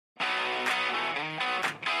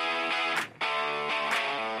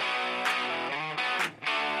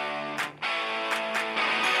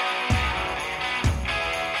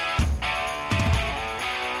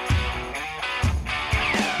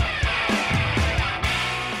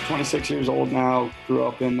26 years old now. Grew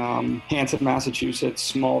up in Hanson, Massachusetts,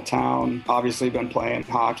 small town. Obviously been playing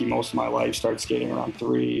hockey most of my life. Started skating around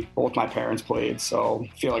 3. Both my parents played, so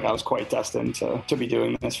I feel like I was quite destined to be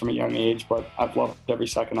doing this from a young age, but I've loved every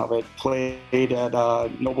second of it. Played at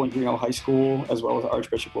Noble and Greeno High School as well as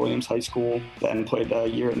Archbishop Williams High School. Then played a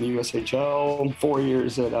year in the USHL, 4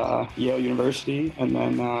 years at Yale University, and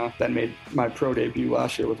then made my pro debut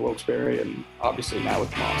last year with Wilkes-Barre, and obviously now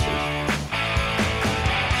with the Monsters.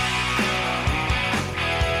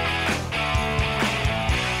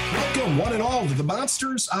 One and all to the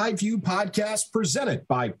Monsters Eye View podcast presented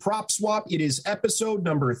by PropSwap. It is episode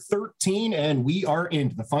number 13, and we are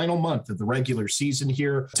into the final month of the regular season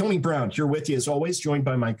here. Tony Brown here with you as always, joined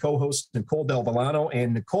by my co-host Nicole Del Villano.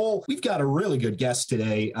 And Nicole, we've got a really good guest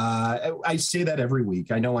today. I say that every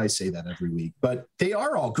week. I know I say that every week, but they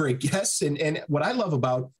are all great guests. And what I love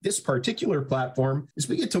about this particular platform is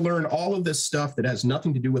we get to learn all of this stuff that has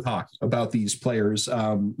nothing to do with hockey about these players.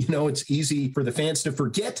 It's easy for the fans to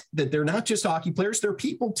forget that they're not just hockey players, they're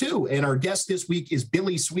people too. And our guest this week is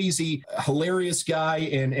Billy Sweezey, a hilarious guy.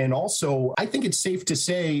 And also, I think it's safe to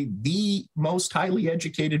say the most highly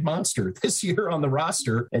educated monster this year on the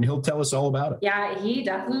roster. And he'll tell us all about it. Yeah, he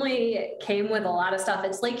definitely came with a lot of stuff.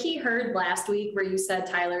 It's like he heard last week where you said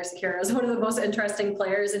Tyler Sekera is one of the most interesting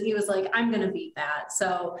players. And he was like, I'm going to beat that.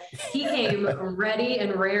 So he came ready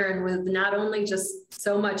and raring with not only just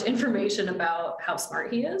so much information about how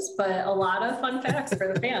smart he is, but a lot of fun facts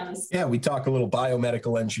for the fans. Yeah, we talk a little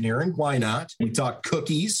biomedical engineering. Why not? We talk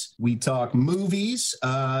cookies. We talk movies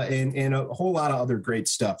and a whole lot of other great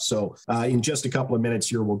stuff. So in just a couple of minutes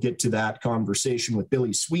here, we'll get to that conversation with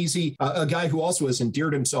Billy Sweezey, a guy who also has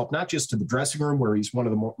endeared himself not just to the dressing room, where he's one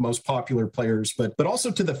of the most popular players, but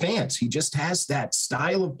also to the fans. He just has that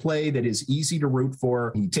style of play that is easy to root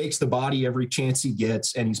for. He takes the body every chance he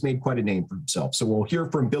gets, and he's made quite a name for himself. So we'll hear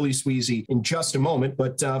from Billy Sweezey in just a moment.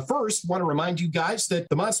 But first, want to remind you guys that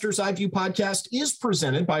the Monsters Eye View podcast is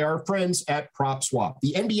presented by our friends at PropSwap.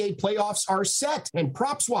 The NBA playoffs are set, and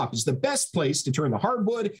PropSwap is the best place to turn the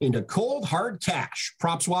hardwood into cold, hard cash.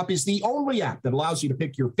 PropSwap is the only app that allows you to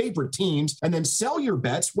pick your favorite teams and then sell your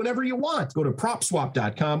bets whenever you want. Go to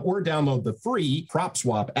PropSwap.com or download the free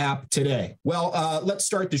PropSwap app today. Well, let's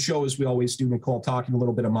start the show as we always do, Nicole, talking a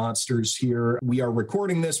little bit of Monsters here. We are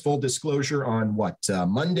recording this, full disclosure, on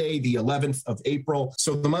Monday, the 11th of April.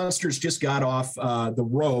 So the Monsters just got off the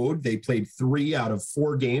road. They played 3 out of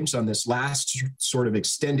 4 games on this last sort of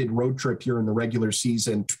extended road trip here in the regular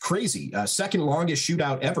season. Crazy. Second longest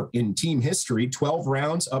shootout ever in team history. 12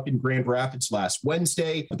 rounds up in Grand Rapids last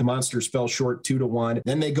Wednesday, but the Monsters fell short 2-1.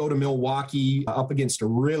 Then they go to Milwaukee up against a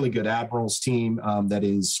really good Admirals team that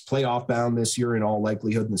is playoff bound this year in all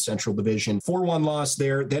likelihood in the Central Division. 4-1 loss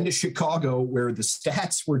there. Then to Chicago, where the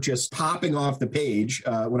stats were just popping off the page.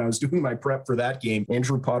 When I was doing my prep for that game,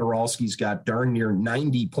 Andrew Podorowski's got darn near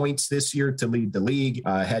 90 points this year to lead the league.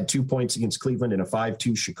 Had 2 points against Cleveland in a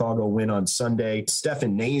 5-2 Chicago win on Sunday.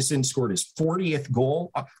 Stefan Noesen scored his 40th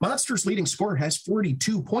goal. Monsters leading scorer has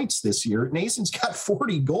 42 points this year. Naison's got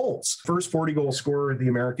 40 goals. First 40-goal scorer of the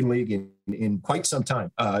American League in quite some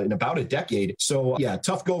time, in about a decade. So yeah,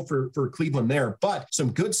 tough go for Cleveland there, but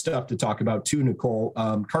some good stuff to talk about too, Nicole.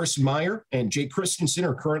 Carson Meyer and Jake Christensen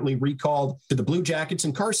are currently recalled to the Blue Jackets,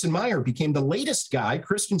 and Carson Meyer became the latest guy.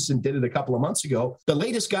 Christensen did it a couple of months ago. The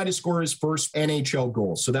latest guy to score his first NHL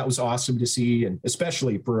goal. So that was awesome to see. And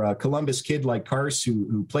especially for a Columbus kid like Carson,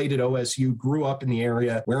 who played at OSU, grew up in the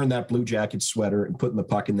area, wearing that Blue Jacket sweater and putting the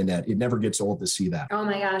puck in the net. It never gets old to see that. Oh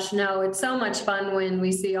my gosh, no, it's so much fun when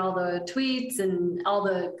we see all the tweets and all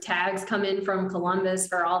the tags come in from Columbus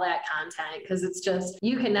for all that content, because it's just,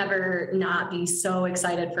 you can never not be so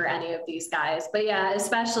excited for any of these guys. But yeah,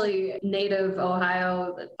 especially native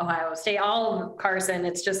Ohio State, all of Carson,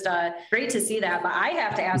 it's just great to see that. But I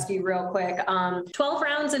have to ask you real quick, 12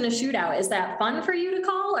 rounds in a shootout, is that fun for you to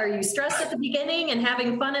call? Are you stressed at the beginning and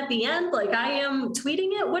having fun at the end like I am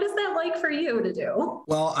tweeting it? What is that like for you to do?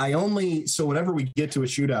 Well, so whenever we get to a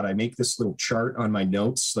shootout, I make this little chart on my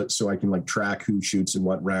notes so I can track who shoots in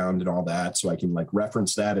what round and all that, so I can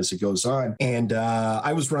reference that as it goes on. And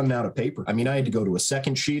I was running out of paper. I mean, I had to go to a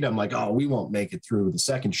second sheet. I'm like, oh, we won't make it through the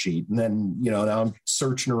second sheet. And then, now I'm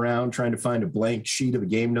searching around trying to find a blank sheet of the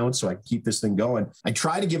game notes so I can keep this thing going. I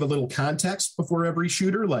try to give a little context before every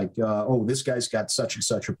shooter, this guy's got such and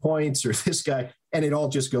such a points, or this guy, and it all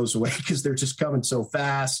just goes away because they're just coming so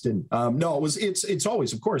fast. And it's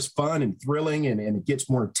always, of course, fun and thrilling, and it gets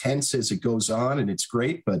more tense as it goes on, and it's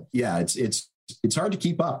great. But yeah, it's it's hard to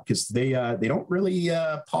keep up because they don't really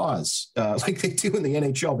pause like they do in the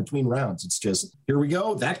NHL between rounds. It's just, here we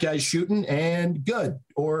go, that guy's shooting and good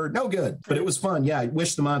or no good. But it was fun. Yeah, I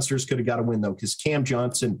wish the Monsters could have got a win, though, because Cam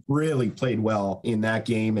Johnson really played well in that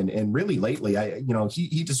game. And really lately,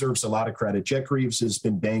 he deserves a lot of credit. Jet Greaves has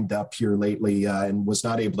been banged up here lately and was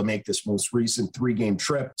not able to make this most recent 3-game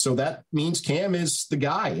trip. So that means Cam is the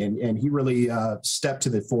guy. And he really stepped to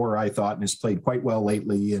the fore, I thought, and has played quite well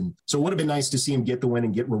lately. And so it would have been nice to see him get the win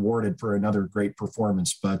and get rewarded for another great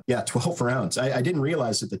performance. But yeah, 12 rounds. I didn't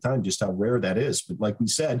realize at the time just how rare that is. But like we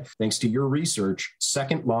said, thanks to your research,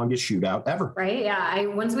 second longest shootout ever. Right. Yeah.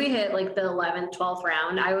 Once we hit like the 11th, 12th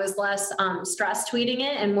round, I was less stressed tweeting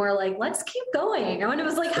it and more like, let's keep going. And it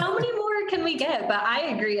was like, how many more can we get? But I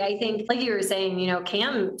agree. I think, like you were saying,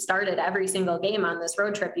 Cam started every single game on this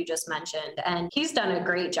road trip you just mentioned, and he's done a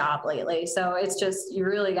great job lately. So it's just, you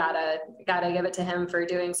really gotta give it to him for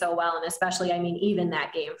doing so well. And especially, even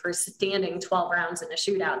that game for standing 12 rounds in a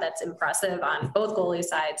shootout, that's impressive on both goalie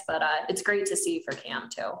sides, but it's great to see for Cam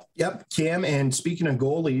too. Yep. Cam. And speaking of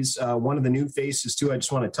goalies, one of the new faces too, I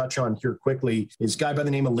just want to touch on here quickly is a guy by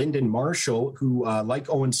the name of Lyndon Marshall, who like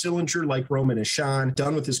Owen Sillinger, like Roman Ishan,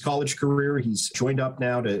 done with his college career. He's joined up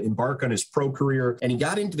now to embark on his pro career, and he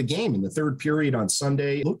got into the game in the third period on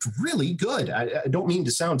Sunday. Looked really good. I don't mean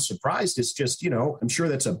to sound surprised. It's just, I'm sure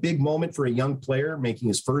that's a big moment for a young player making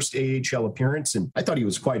his first AHL appearance. And I thought he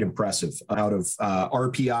was quite impressive. Out of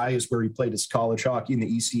RPI is where he played his college hockey in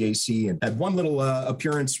the ECAC, and had one little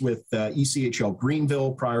appearance with ECHL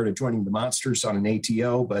Greenville prior to joining the Monsters on an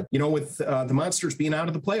ATO. But, with the Monsters being out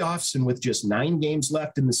of the playoffs and with just 9 games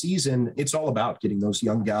left in the season, it's all about getting those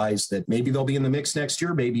young guys that maybe they'll be in the mix next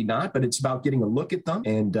year, maybe not, but it's about getting a look at them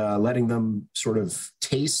and letting them sort of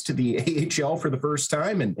taste the AHL for the first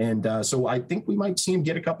time. And so I think we might see him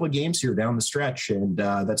get a couple of games here down the stretch. And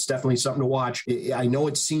that's definitely something to watch. I know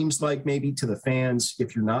it seems like maybe to the fans,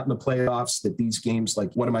 if you're not in the playoffs, that these games,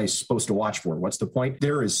 like, what am I supposed to watch for? What's the point?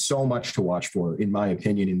 There is so much to watch for, in my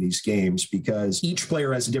opinion, in these games, because each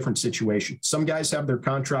player has a different situation. Some guys have their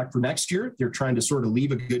contract for next year. They're trying to sort of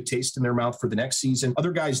leave a good taste in their mouth for the next season.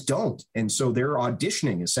 Other guys don't. And so they're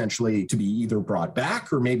auditioning essentially to be either brought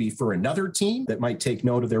back or maybe for another team that might take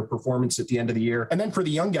note of their performance at the end of the year. And then for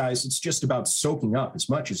the young guys, it's just about soaking up as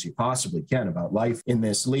much as you possibly can about life in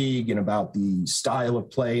this league and about the style of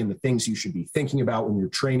play and the things you should be thinking about when you're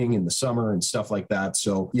training in the summer and stuff like that.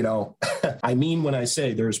 So, I mean, when I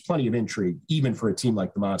say there's plenty of intrigue, even for a team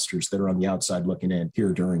like the Monsters that are on the outside looking in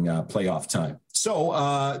here during playoff time. So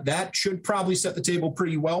that should probably set the table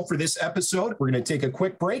pretty well for this episode. We're going to take a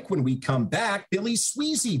quick break. When we come back, Billy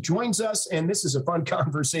Sweezey joins us, and this is a fun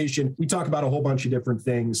conversation. We talk about a whole bunch of different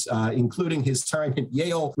things, including his time at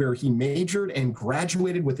Yale, where he majored and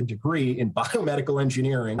graduated with a degree in biomedical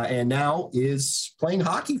engineering, and now is playing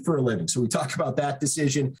hockey for a living. So we talk about that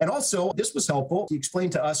decision. And also, this was helpful. He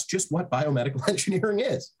explained to us just what biomedical engineering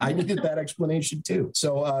is. I needed that explanation too.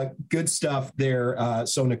 So good stuff there.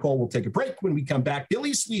 So Nicole will take a break. When we come back,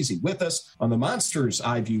 Billy Sweezey with us on the Monsters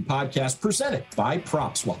Eye View podcast, presented by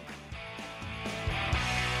PropSwap.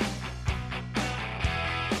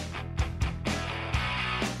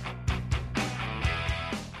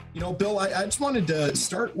 Bill, I just wanted to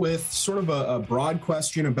start with sort of a broad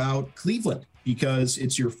question about Cleveland, because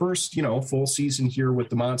it's your first, full season here with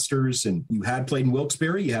the Monsters, and you had played in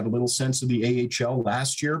Wilkes-Barre. You had a little sense of the AHL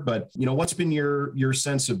last year, but, what's been your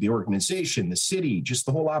sense of the organization, the city, just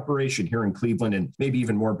the whole operation here in Cleveland, and maybe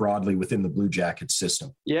even more broadly within the Blue Jackets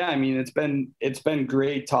system? Yeah, it's been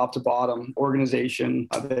great top to bottom organization.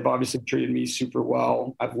 They've obviously treated me super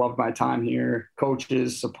well. I've loved my time here.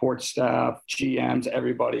 Coaches, support staff, GMs,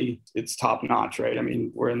 everybody. It's top notch, right?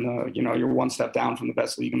 We're in the, you're one step down from the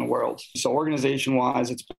best league in the world. So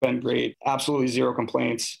organization-wise, it's been great. Absolutely zero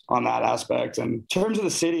complaints on that aspect. And in terms of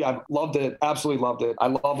the city, I've loved it. Absolutely loved it. I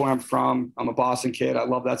love where I'm from. I'm a Boston kid. I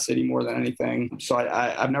love that city more than anything. So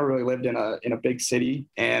I've never really lived in a big city,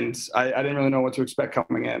 and I didn't really know what to expect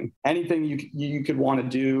coming in. Anything you could want to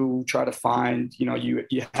do, try to find, you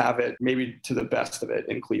have it maybe to the best of it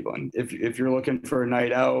in Cleveland. If you're looking for a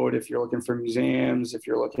night out, if you're looking for museums, if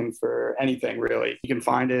you're looking for anything really, you can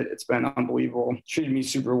find it. It's been unbelievable. Treated me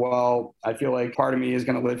super well. I feel like part of me is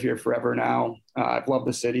going to live here forever now. I've loved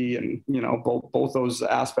the city, and, both those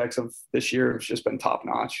aspects of this year have just been top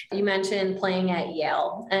notch. You mentioned playing at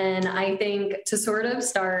Yale, and I think to sort of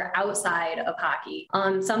start outside of hockey,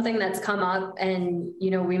 something that's come up, and,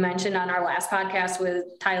 we mentioned on our last podcast with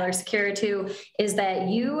Tyler Secura too, is that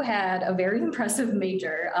you had a very impressive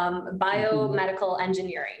major, biomedical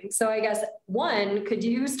engineering. So I guess, one, could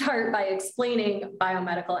you start by explaining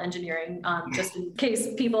biomedical engineering, just in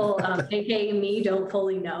case people, aka me, don't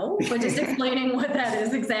fully know, but just explaining what that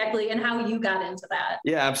is exactly and how you got into that.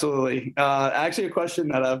 Yeah, absolutely. Actually, a question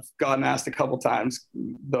that I've gotten asked a couple times,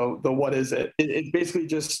 the what is it? It's basically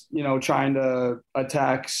just, trying to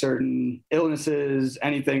attack certain illnesses,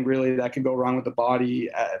 anything really that could go wrong with the body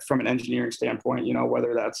from an engineering standpoint,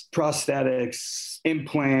 whether that's prosthetics,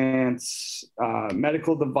 implants,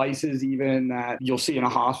 medical devices, even that you'll see in a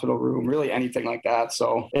hospital room, really anything like that.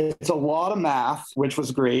 So it's a lot of math, which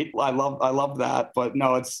was great. I love that. But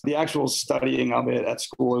no, it's the actual studying of it at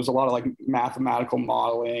school. It was a lot of like mathematical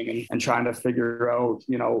modeling and trying to figure out,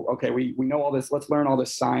 okay, we know all this. Let's learn all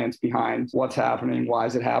this science behind what's happening. Why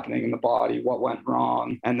is it happening in the body? What went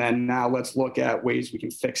wrong? And then now let's look at ways we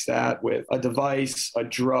can fix that with a device, a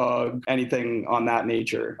drug, anything on that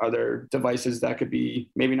nature. Are there devices that could be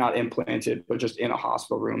maybe not implanted, but just in a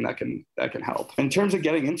hospital room that can help? In terms of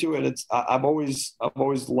getting into it, I've always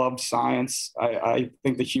loved science. I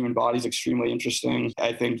think the human body is extremely interesting.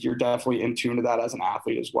 I think you're definitely in tune to that as an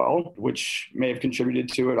athlete as well, which may have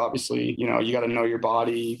contributed to it. Obviously, you got to know your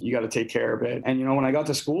body, you got to take care of it. And, when I got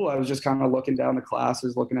to school, I was just kind of looking down the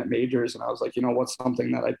classes, looking at majors, and I was like, what's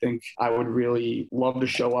something that I think I would really love to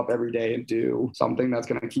show up every day and do, something that's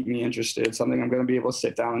going to keep me interested, something I'm going to be able to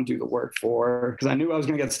sit down and do the work for. Because I knew I was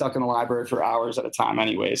going to get stuck in the library for hours at a time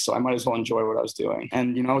anyway, so I might as well enjoy what I was doing.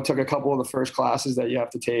 And, took a couple of the first classes that you have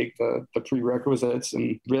to take, the prerequisites,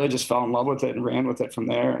 and really just fell in love with it and ran with it from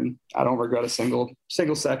there. And I don't regret a single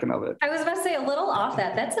second of it. I was about to say, a little off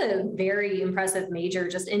that, that's a very impressive major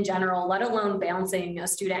just in general, let alone balancing a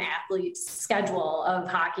student athlete's schedule of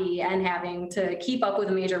hockey and having to keep up with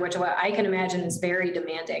a major, which I can imagine is very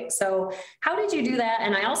demanding. So how did you do that?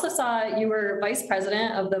 And I also saw you were vice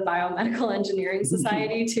president of the Biomedical Engineering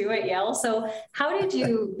Society too at Yale. So how did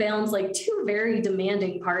you balance like two very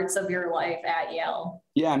demanding parts of your life at Yale?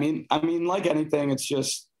 Yeah, I mean, like anything, it's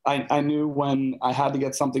just, I knew when I had to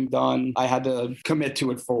get something done, I had to commit to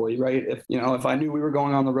it fully, right? If I knew we were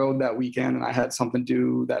going on the road that weekend and I had something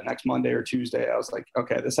due that next Monday or Tuesday, I was like,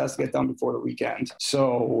 okay, this has to get done before the weekend.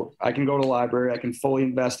 So I can go to the library, I can fully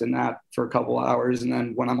invest in that for a couple hours. And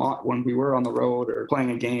then when we were on the road or playing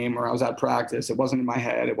a game or I was at practice, it wasn't in my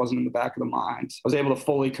head, it wasn't in the back of the mind. I was able to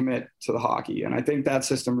fully commit to the hockey. And I think that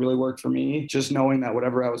system really worked for me, just knowing that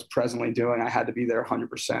whatever I was presently doing, I had to be there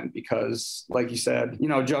 100% because, like you said,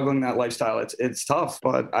 juggling that lifestyle, it's tough,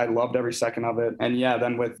 but I loved every second of it. And yeah,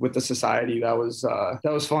 then with the society, that was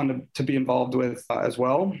fun to be involved with as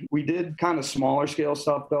well. We did kind of smaller scale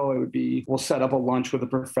stuff though. It would be, we'll set up a lunch with a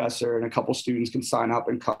professor and a couple students can sign up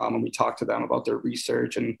and come and we talk to them about their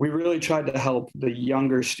research. And we really tried to help the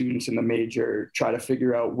younger students in the major try to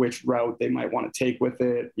figure out which route they might want to take with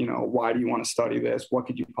it. Why do you want to study this? What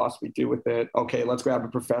could you possibly do with it? Okay, let's grab a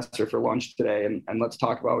professor for lunch today and let's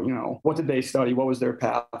talk about, what did they study? What was their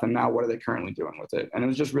path? And now what are they currently doing with it? And it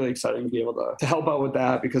was just really exciting to be able to help out with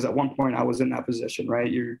that, because at one point I was in that position,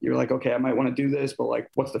 right? You're like, okay, I might want to do this, but like,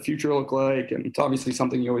 what's the future look like? And it's obviously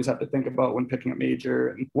something you always have to think about when picking a major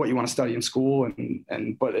and what you want to study in school.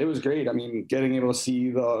 But it was great. I mean, getting able to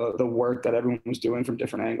see the work that everyone was doing from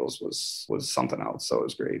different angles was something else. So it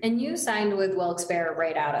was great. And you signed with Wilkes-Barre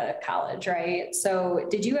right out of college, right? So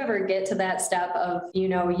did you ever get to that step of,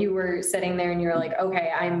 you were sitting there and you're like,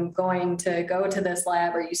 okay, I'm going to go to this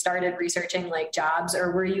lab, or you started researching like jobs,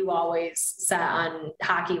 or were you always set on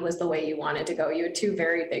hockey was the way you wanted to go? You had two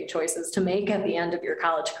very big choices to make at the end of your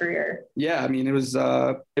college career. Yeah, I mean, it was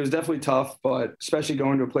definitely tough, but especially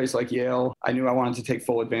going to a place like Yale, I knew I wanted to take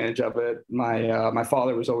full advantage of it. My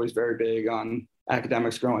father was always very big on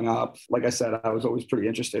academics growing up. Like I said, I was always pretty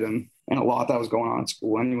interested in a lot that was going on in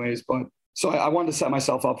school anyways, but so I wanted to set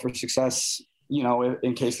myself up for success,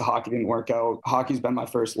 in case the hockey didn't work out. Hockey's been my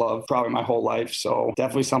first love probably my whole life. So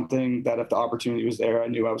definitely something that if the opportunity was there, I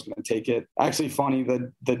knew I was going to take it. Actually funny,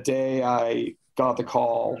 the day I got the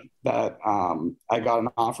call that I got an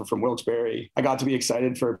offer from Wilkes-Barre. I got to be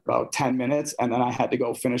excited for about 10 minutes, and then I had to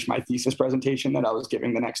go finish my thesis presentation that I was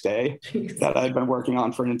giving the next day that I'd been working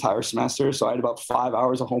on for an entire semester. So I had about 5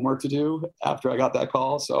 hours of homework to do after I got that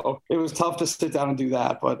call. So it was tough to sit down and do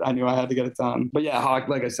that, but I knew I had to get it done. But yeah,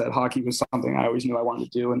 like I said, hockey was something I always knew I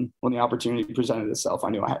wanted to do. And when the opportunity presented itself, I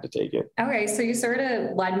knew I had to take it. Okay. So you sort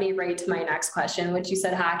of led me right to my next question, which you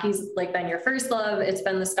said hockey's like been your first love. It's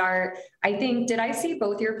been the start. I think, did I see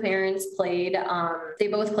both your parents played, they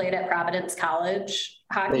both played at Providence College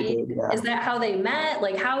hockey? They did, yeah. Is that how they met?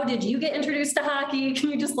 Like, how did you get introduced to hockey?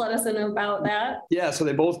 Can you just let us know about that? Yeah, so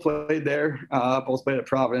they both played there, both played at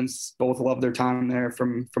Providence, both loved their time there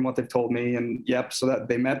from what they've told me. And yep, so that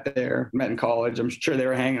they met in college. I'm sure they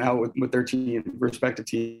were hanging out with their respective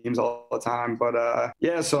teams all the time. But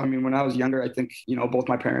yeah, so I mean, when I was younger, I think, both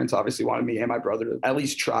my parents obviously wanted me and my brother to at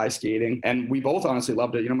least try skating. And we both honestly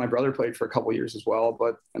loved it. My brother played for a couple years as well,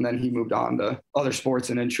 and then he moved on to other sports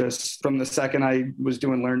and interests. From the second I was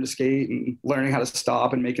doing learn to skate and learning how to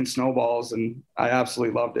stop and making snowballs, and I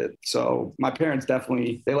absolutely loved it. So my parents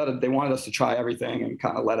definitely, they wanted us to try everything and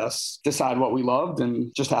kind of let us decide what we loved,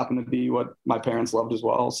 and just happened to be what my parents loved as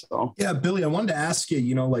well. So yeah, Billy, I wanted to ask you,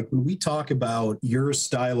 like when we talk about your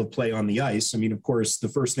style of play on the ice, I mean, of course, the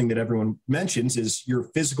first thing that everyone mentions is your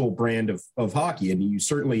physical brand of hockey. And you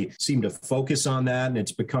certainly seem to focus on that, and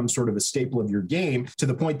it's become sort of a staple of your game to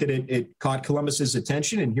the point that it caught Columbus's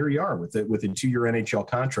attention. And here you are with a 2-year NHL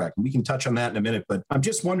contract. And we can touch on that in a minute, but I'm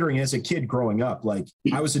just wondering, as a kid growing up, like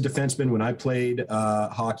I was a defenseman when I played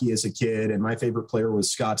hockey as a kid, and my favorite player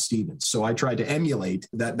was Scott Stevens. So I tried to emulate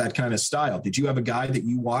that kind of style. Did you have a guy that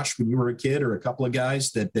you watched when you were a kid, or a couple of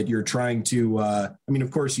guys that you're trying to, I mean,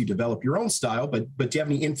 of course you develop your own style, but do you have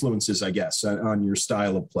any influences, I guess, on your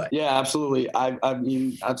style of play? Yeah, absolutely. I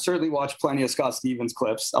mean, I've certainly watched plenty of Scott Stevens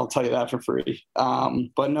clips. I'll tell you that for free.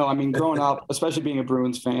 But no, I mean, growing up, especially being a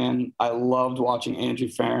Bruins fan, I loved watching Andrew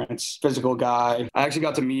Ference, physical guy. I actually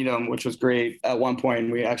got to meet him, which was great. At one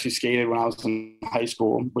point, we actually skated when I was in high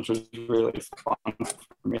school, which was really fun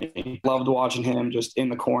for me. Loved watching him just in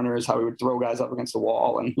the corners, how he would throw guys up against the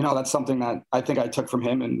wall. And, that's something that I think I took from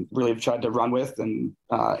him and really tried to run with and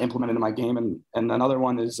implement into my game. And another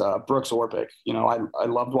one is Brooks Orpik. I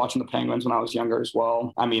loved watching the Penguins when I was younger as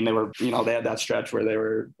well. I mean, they were, they had that stretch where they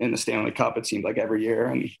were in the Stanley Cup, it seemed like every year.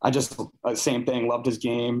 And I just, same thing, loved his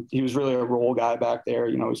game. He was really a role guy back there.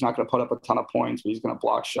 He's not going to put up a ton of points, but he's going to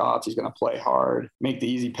block shots. He's going to play hard, make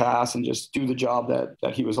the easy pass, and just do the job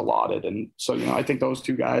that he was allotted. And so, I think those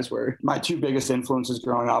two guys were my two biggest influences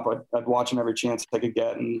growing up. I'd watch them every chance I could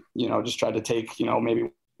get, and, just try to take, maybe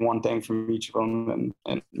one thing from each of them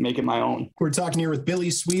and make it my own. We're talking here with Billy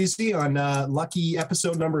Sweezey on lucky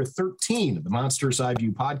episode number 13 of the Monsters Eye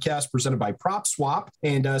View podcast presented by PropSwap.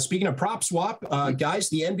 And speaking of PropSwap, guys,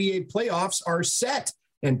 the NBA playoffs are set.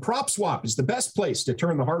 And PropSwap is the best place to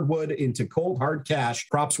turn the hardwood into cold, hard cash.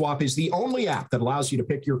 PropSwap is the only app that allows you to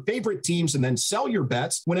pick your favorite teams and then sell your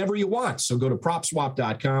bets whenever you want. So go to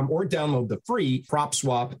PropSwap.com or download the free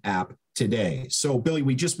PropSwap app today. So, Billy,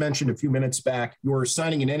 we just mentioned a few minutes back, you're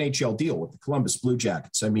signing an NHL deal with the Columbus Blue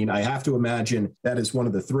Jackets. I mean, I have to imagine that is one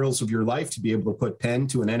of the thrills of your life, to be able to put pen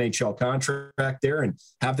to an NHL contract there and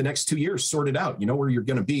have the next 2 years sorted out, where you're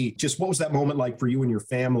going to be. Just what was that moment like for you and your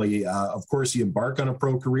family? Of course, you embark on a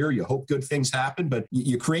pro career, you hope good things happen, but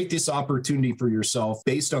you create this opportunity for yourself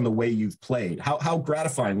based on the way you've played. How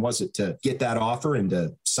gratifying was it to get that offer and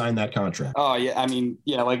to sign that contract? Oh, yeah. I mean,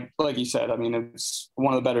 yeah, like you said, I mean, it was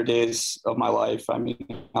one of the better days of my life. I mean,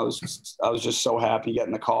 I was just so happy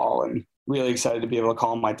getting the call, and really excited to be able to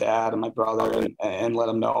call my dad and my brother and let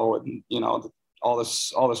them know. And, all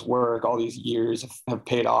this work, all these years have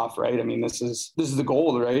paid off, right? I mean, this is the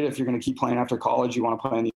goal, right? If you're going to keep playing after college, you want to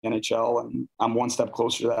play in the NHL, and I'm one step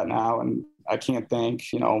closer to that now. And I can't thank,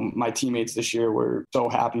 my teammates this year were so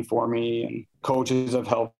happy for me, and coaches have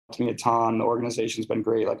helped me a ton. The organization's been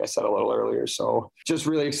great, like I said a little earlier. So just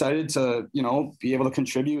really excited to, be able to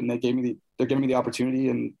contribute. And they're giving me the opportunity,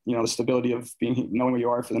 and, the stability of knowing where you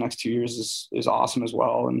are for the next 2 years is awesome as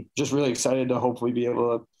well. And just really excited to hopefully be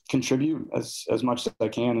able to contribute as much as I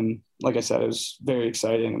can. And like I said, it was very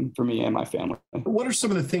exciting for me and my family. What are some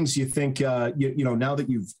of the things you think, now that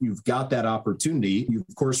you've got that opportunity, you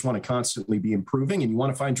of course want to constantly be improving, and you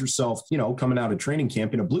want to find yourself, coming out of training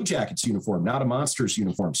camp in a Blue Jackets uniform, not a Monsters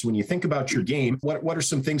uniform. So when you think about your game, what are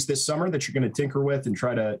some things this summer that you're going to tinker with and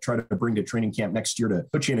try to bring to training camp next year to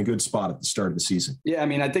put you in a good spot at the start of the season? Yeah, I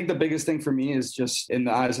mean, I think the biggest thing for me is just, in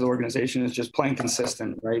the eyes of the organization, is just playing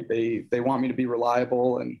consistent, right? They want me to be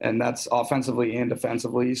reliable, and that's offensively and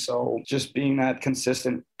defensively. So So just being that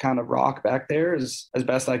consistent kind of rock back there is as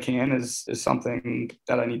best I can is something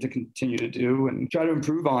that I need to continue to do and try to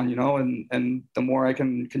improve on, and the more I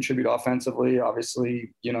can contribute offensively,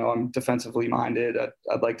 obviously, I'm defensively minded.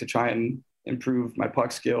 I'd like to try and improve my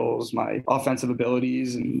puck skills, my offensive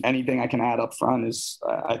abilities, and anything I can add up front is,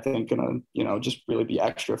 I think, gonna, just really be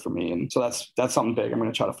extra for me. And so that's something big I'm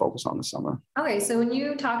going to try to focus on this summer. Okay. So when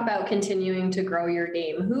you talk about continuing to grow your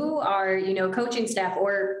game, who are, coaching staff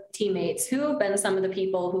or teammates, who have been some of the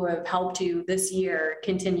people who have helped you this year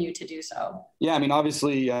continue to do so? Yeah. I mean,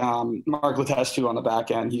 obviously, Mark Letestu on the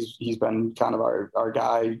back end, he's been kind of our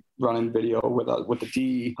guy running video with the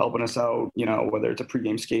D, helping us out, whether it's a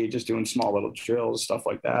pregame skate, just doing small little drills, stuff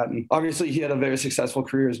like that. And obviously he had a very successful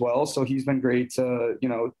career as well. So he's been great to,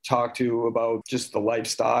 talk to about just the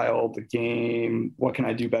lifestyle, the game, what can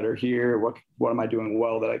I do better here? What am I doing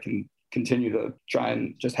well that I can continue to try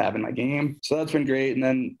and just have in my game. So that's been great. And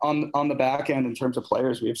then on the back end, in terms of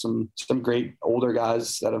players, we have some great older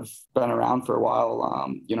guys that have been around for a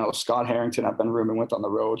while. Scott Harrington, I've been rooming with on the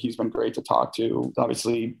road. He's been great to talk to.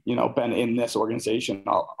 Obviously, been in this organization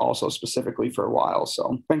also specifically for a while.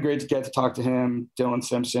 So been great to get to talk to him. Dylan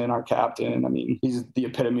Simpson, our captain. I mean, he's the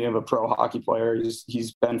epitome of a pro hockey player.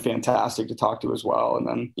 He's been fantastic to talk to as well. And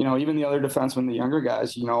then, even the other defensemen, the younger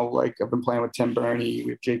guys, like I've been playing with Tim Burney,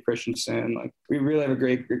 we have Jake Christensen. Like we really have a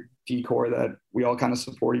great D-core that we all kind of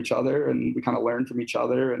support each other and we kind of learn from each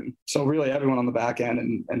other. And so really everyone on the back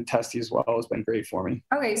end and Testy as well has been great for me.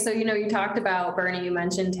 Okay. So, you talked about Bernie, you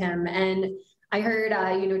mentioned him, and I heard,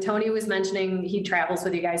 Tony was mentioning he travels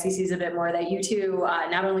with you guys. He sees a bit more that you two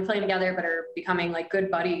not only play together, but are becoming like good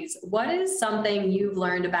buddies. What is something you've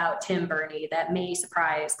learned about Tim Burney that may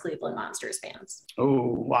surprise Cleveland Monsters fans?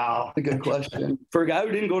 Oh, wow. A good question. For a guy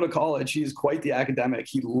who didn't go to college, he's quite the academic.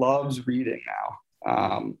 He loves reading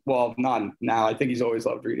now. Well, not now. I think he's always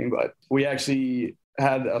loved reading, but we actually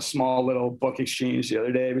had a small little book exchange the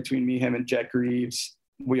other day between me, him, and Jet Greaves.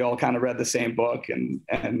 We all kind of read the same book and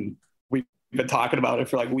we've been talking about it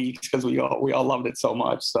for like weeks because we all loved it so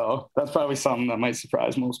much. So that's probably something that might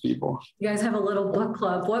surprise most people. You guys have a little book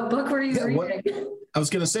club. What book were you reading? I was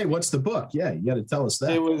going to say, what's the book? Yeah, you got to tell us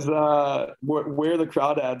that. It was Where the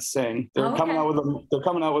Crawdads Sing. They're coming out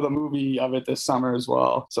with a movie of it this summer as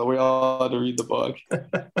well. So we all had to read the book.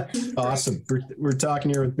 Awesome. We're talking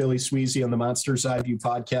here with Billy Sweezey on the Monsters Eye View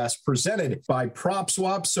podcast presented by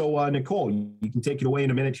PropSwap. So Nicole, you can take it away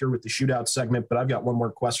in a minute here with the shootout segment, but I've got one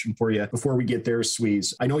more question for you before we get there,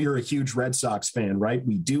 Sweez. I know you're a huge Red Sox fan, right?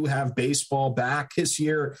 We do have baseball back this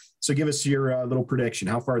year. So give us your little prediction.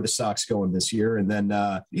 How far are the Sox going this year? And then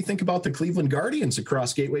what do you think about the Cleveland Guardians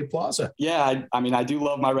across Gateway Plaza? Yeah, I mean, I do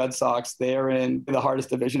love my Red Sox. They're in the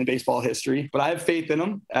hardest division in baseball history, but I have faith in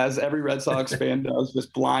them, as every Red Sox fan does,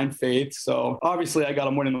 just blind faith. So obviously I got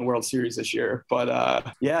them winning the World Series this year. But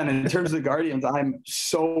and in terms of the Guardians, I'm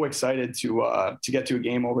so excited to get to a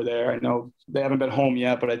game over there. I know they haven't been home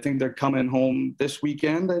yet, but I think they're coming home this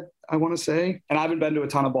weekend, I want to say. And I haven't been to a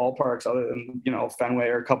ton of ballparks other than, Fenway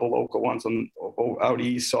or a couple local ones out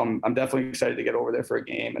east. So I'm definitely excited to get over there for a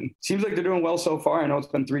game. And it seems like they're doing well so far. I know it's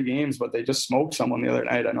been 3 games, but they just smoked someone the other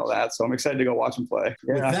night. I know that. So I'm excited to go watch them play.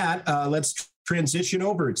 Yeah. With that, let's transition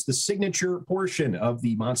over. It's the signature portion of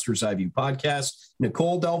the Monsters Eye View podcast.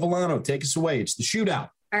 Nicole Del Villano, take us away. It's the shootout.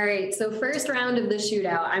 All right. So first round of the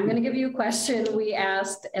shootout, I'm going to give you a question we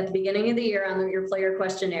asked at the beginning of the year on your player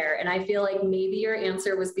questionnaire. And I feel like maybe your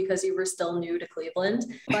answer was because you were still new to Cleveland.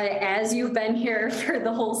 But as you've been here for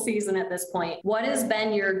the whole season at this point, what has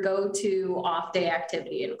been your go-to off-day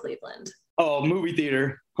activity in Cleveland? Oh, movie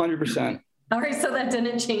theater, 100%. All right, so that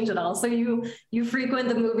didn't change at all. So you frequent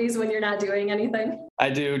the movies when you're not doing anything? I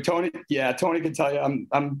do. Tony can tell you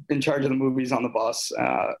I'm in charge of the movies on the bus.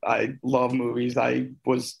 I love movies. I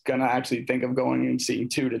was gonna actually think of going and seeing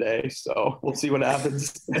 2 today, so we'll see what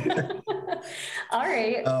happens. All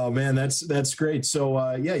right. Oh man, that's great.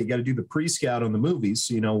 So you got to do the pre-scout on the movies,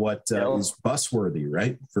 so you know what is bus worthy,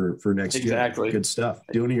 right? For next year. Exactly. Good stuff.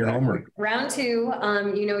 Doing your homework. Round 2,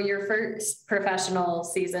 your first professional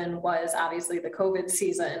season was obviously the COVID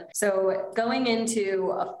season. So going into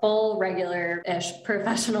a full regular-ish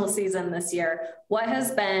professional season this year, what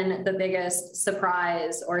has been the biggest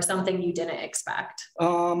surprise or something you didn't expect?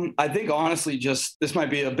 I think honestly, just this might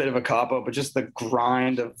be a bit of a cop-out, but just the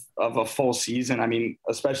grind of a full season. I mean,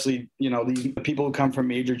 especially, the people who come from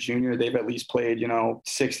major junior, they've at least played,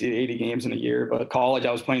 60 to 80 games in a year. But college,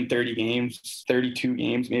 I was playing 30 games, 32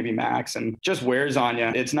 games, maybe max, and just wears on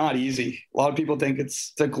you. It's not easy. A lot of people think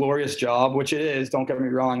it's a glorious job, which it is. Don't get me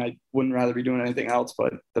wrong. wouldn't rather be doing anything else.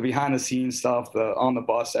 But the behind the scenes stuff, the on the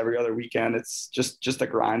bus every other weekend, it's just the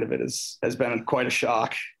grind of it has been quite a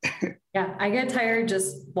shock. Yeah, I get tired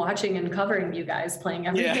just watching and covering you guys playing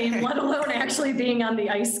every game, let alone actually being on the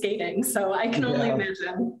ice skating. So I can only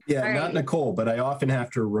imagine. Yeah, all not right. Nicole, but I often have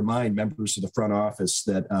to remind members of the front office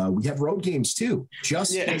that we have road games too,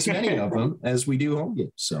 just as many of them as we do home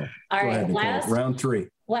games. So all right, ahead, round 3.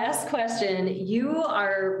 Last question. You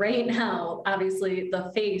are right now, obviously,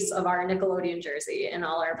 the face of our Nickelodeon jersey and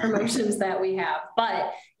all our promotions that we have,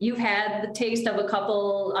 but you've had the taste of a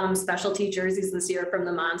couple specialty jerseys this year from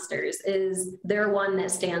the Monsters. Is there one that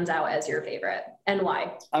stands out as your favorite, and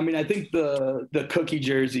why? I mean, I think the cookie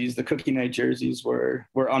jerseys, the Cookie Night jerseys were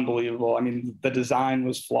unbelievable. I mean, the design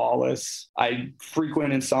was flawless. I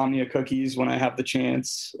frequent Insomnia cookies when I have the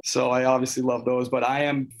chance, so I obviously love those, but I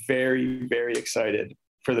am very, very excited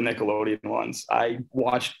for the Nickelodeon ones. I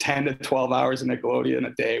watched 10 to 12 hours of Nickelodeon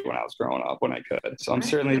a day when I was growing up, when I could. So I'm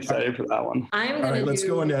certainly excited for that one. All right, let's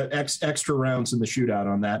go into extra rounds in the shootout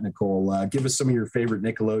on that, Nicole. Give us some of your favorite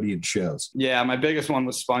Nickelodeon shows. Yeah, my biggest one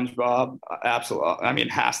was SpongeBob. Absolutely. I mean,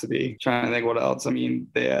 has to be. Trying to think what else. I mean,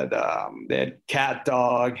 they had Cat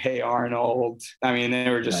Dog, Hey Arnold. I mean,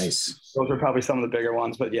 they were just nice. Those were probably some of the bigger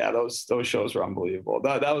ones, but yeah, those shows were unbelievable.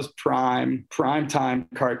 That was prime time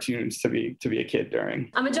cartoons to be a kid during.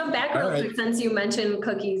 I'm gonna jump back real quick since you mentioned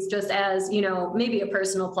cookies, just as, maybe a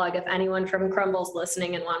personal plug if anyone from Crumble's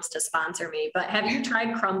listening and wants to sponsor me. But have you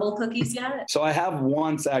tried Crumble cookies yet? So I have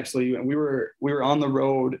once, actually, and we were on the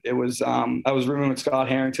road. It was I was rooming with Scott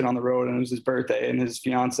Harrington on the road, and it was his birthday, and his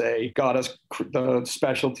fiance got us the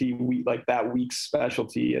specialty week, like that week's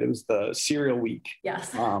specialty. It was the cereal week.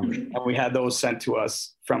 Yes. And we had those sent to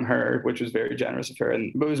us from her, which was very generous of her.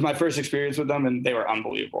 And it was my first experience with them, and they were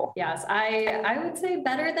unbelievable. Yes, I would say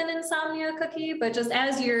better than Insomnia Cookie, but just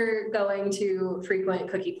as you're going to frequent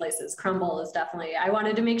cookie places, Crumble is definitely, I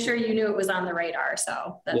wanted to make sure you knew it was on the radar.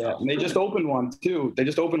 So that's and they just opened one too. They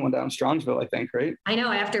just opened one down in Strongsville, I think, right? I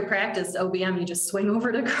know, after practice, OBM, you just swing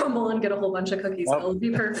over to Crumble and get a whole bunch of cookies. Yep. It'll be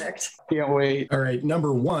perfect. Can't wait. All right,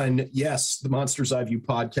 number 1, yes, the Monsters Eye View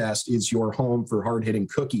podcast is your home for hard-hitting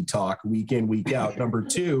cookie talk week in, week out. Number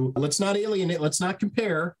 2, let's not alienate, let's not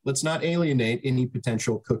compare, let's not alienate any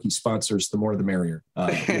potential cookie sponsors. The more the merrier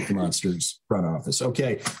with the Monsters front office.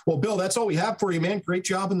 Okay, well, Bill, that's all we have for you, man. Great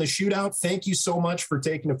job in the shootout. Thank you so much for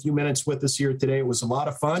taking a few minutes with us here today. It was a lot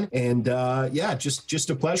of fun, and just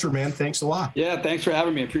a pleasure, man. Thanks a lot. Yeah, thanks for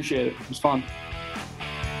having me. Appreciate it. It was fun.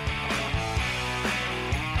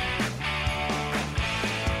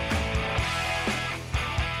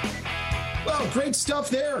 Great stuff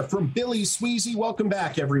there from Billy Sweezy. Welcome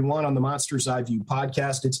back, everyone, on the Monsters Eye View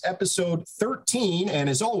podcast. It's episode 13, and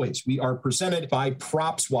as always, we are presented by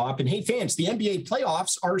PropSwap. And hey, fans, the NBA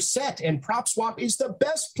playoffs are set, and PropSwap is the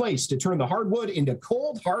best place to turn the hardwood into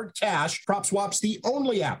cold, hard cash. PropSwap's the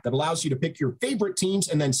only app that allows you to pick your favorite teams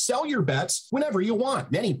and then sell your bets whenever you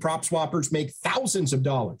want. Many PropSwappers make thousands of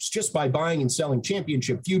dollars just by buying and selling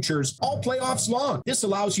championship futures all playoffs long. This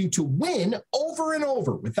allows you to win over and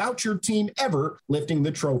over without your team ever lifting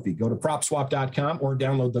the trophy. Go to PropSwap.com or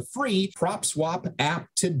download the free PropSwap app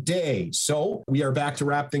today. So we are back to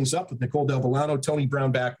wrap things up with Nicole Del Villano, Tony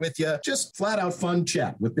Brown back with you. Just flat out fun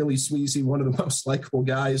chat with Billy Sweezy, one of the most likable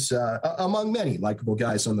guys among many likable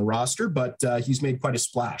guys on the roster, but he's made quite a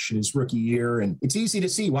splash in his rookie year. And it's easy to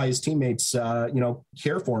see why his teammates,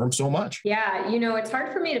 care for him so much. Yeah. It's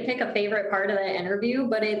hard for me to pick a favorite part of that interview,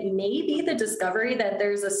 but it may be the discovery that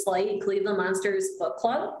there's a slight Cleveland Monsters book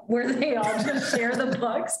club where they all just share the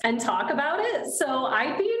books and talk about it. So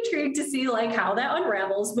I'd be intrigued to see how that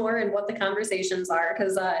unravels more and what the conversations are.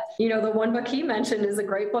 Because, the one book he mentioned is a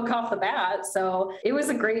great book off the bat. So it was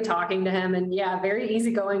a great talking to him, and very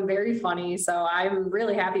easygoing, very funny. So I'm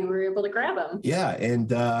really happy we were able to grab him. Yeah.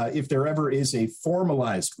 And if there ever is a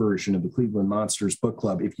formalized version of the Cleveland Monsters book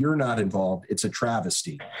club, if you're not involved, it's a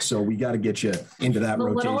travesty. So we got to get you into that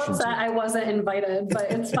rotation. I'm a little upset I wasn't invited,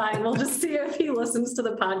 but it's fine. We'll just see if he listens to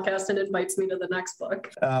the podcast and invites me to the next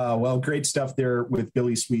book. Well, great stuff there with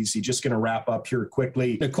Billy Sweezy. Just going to wrap up here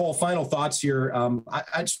quickly. Nicole, final thoughts here.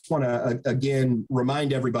 I just want to, again,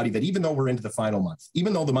 remind everybody that even though we're into the final month,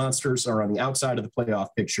 even though the Monsters are on the outside of the playoff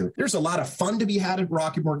picture, there's a lot of fun to be had at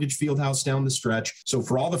Rocket Mortgage Fieldhouse down the stretch. So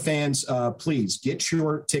for all the fans, please get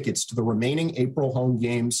your tickets to the remaining April home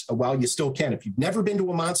games while you still can. If you've never been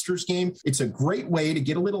to a Monsters game, it's a great way to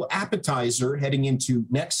get a little appetizer heading into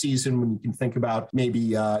next season when you can think about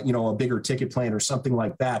maybe, a bigger ticket plan or something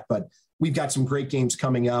like that. But We've got some great games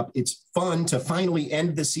coming up. It's fun to finally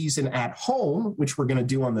end the season at home, which we're going to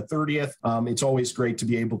do on the 30th. It's always great to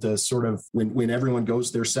be able to sort of, when everyone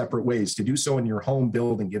goes their separate ways, to do so in your home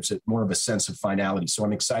building gives it more of a sense of finality. So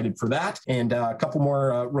I'm excited for that. And a couple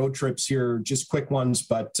more road trips here, just quick ones,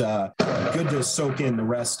 but good to soak in the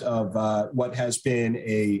rest of what has been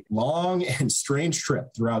a long and strange trip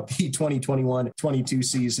throughout the 2021-22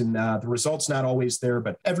 season. The results not always there,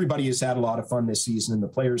 but everybody has had a lot of fun this season, and the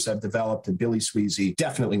players have developed, and Billy Sweezey,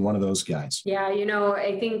 definitely one of those guys. Yeah,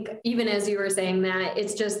 I think even as you were saying that,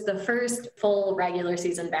 it's just the first full regular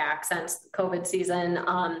season back since COVID season.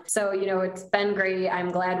 So, it's been great.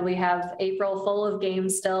 I'm glad we have April full of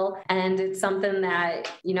games still. And it's something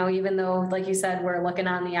that, even though, like you said, we're looking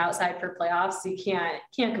on the outside for playoffs, you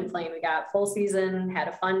can't complain. We got full season, had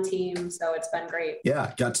a fun team. So it's been great.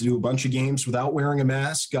 Yeah, got to do a bunch of games without wearing a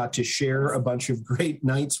mask, got to share a bunch of great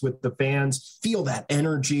nights with the fans, feel that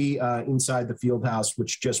energy inside the field house,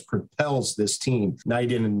 which just propels this team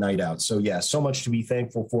night in and night out. So yeah, so much to be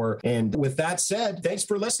thankful for. And with that said, thanks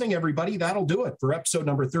for listening, everybody. That'll do it for episode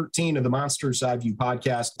number 13 of the Monsters Eye View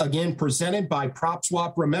podcast. Again, presented by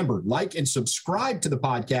PropSwap. Remember, like and subscribe to the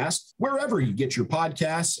podcast wherever you get your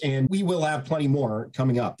podcasts, and we will have plenty more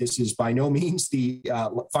coming up. This is by no means the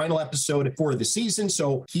final episode for the season,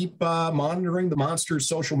 so keep monitoring the Monsters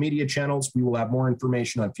social media channels. We will have more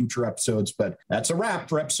information on future episodes, but that's a wrap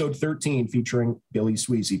for episode 13 featuring Billy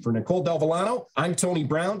Sweezey. For Nicole Del Villano, I'm Tony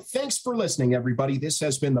Brown. Thanks for listening, everybody. This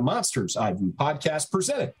has been the Monsters Eye View podcast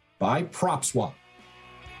presented by PropSwap.